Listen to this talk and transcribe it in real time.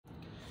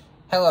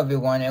Hello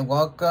everyone and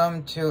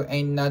welcome to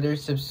another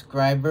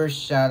subscriber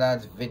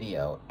shoutouts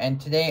video. And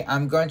today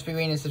I'm going to be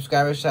reading the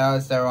subscriber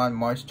shoutouts that are on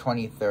March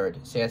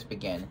 23rd. So let's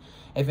begin.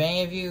 If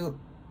I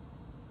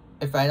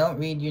don't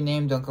read your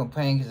name, don't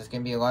complain because there's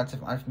going to be lots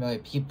of unfamiliar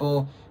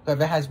people.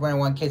 Whoever has more than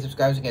 1K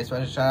subscribers will get a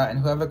special shout out, and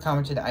whoever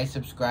commented I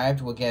subscribed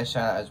will get a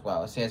shout out as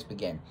well. So let's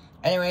begin.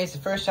 Anyways, the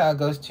first shout out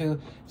goes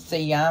to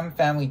Siam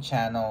Family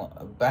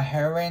Channel,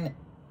 Baharin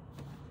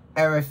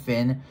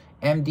Arifin,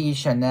 MD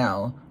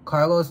Chanel,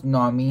 Carlos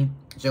Nami,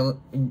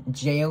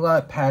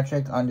 Jayla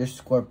Patrick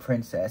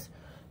 _Princess,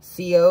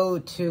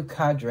 CO2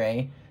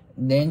 Cadre,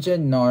 Ninja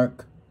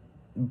Narc,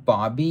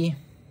 Bobby,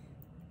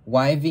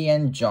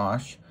 YVN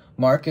Josh,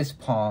 Marcus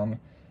Palm,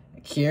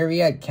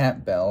 Kyria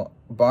Campbell,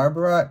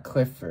 Barbara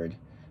Clifford,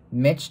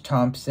 Mitch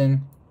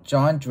Thompson,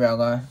 John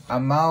Drella,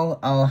 Amal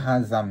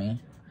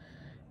Al-Hazami,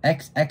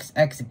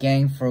 XXX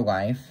Gang for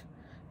Life,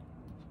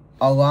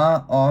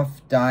 Allah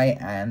Off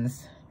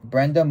Diane's,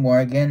 Brenda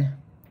Morgan,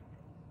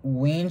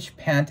 Winch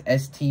Pant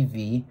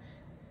STV,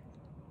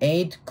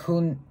 Aid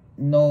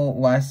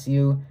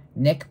Kunowasiu,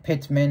 Nick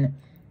Pittman,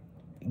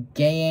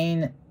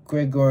 Gayan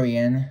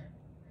Gregorian,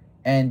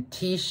 and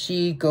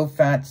Tishi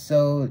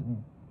Gofatso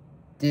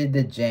did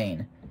the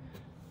Jane.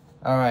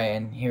 Alright,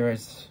 and here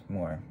is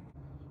more.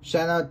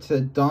 Shout out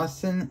to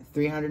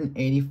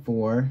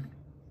Dawson384.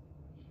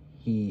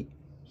 He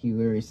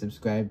literally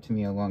subscribed to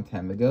me a long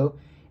time ago.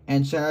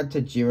 And shout out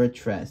to Jira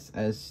Tress,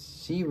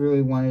 as she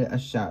really wanted a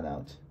shout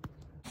out.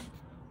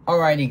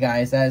 Alrighty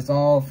guys, that is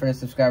all for the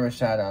subscriber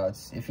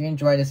shoutouts. If you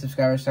enjoyed the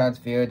subscriber shoutouts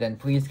video, then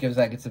please give us a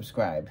like and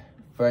subscribe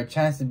for a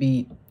chance to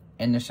be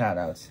in the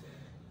shoutouts.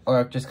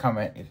 Or just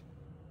comment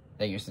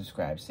that you're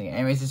subscribed. So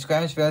anyways,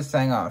 subscribe to this video,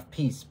 signing off.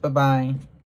 Peace. Bye-bye.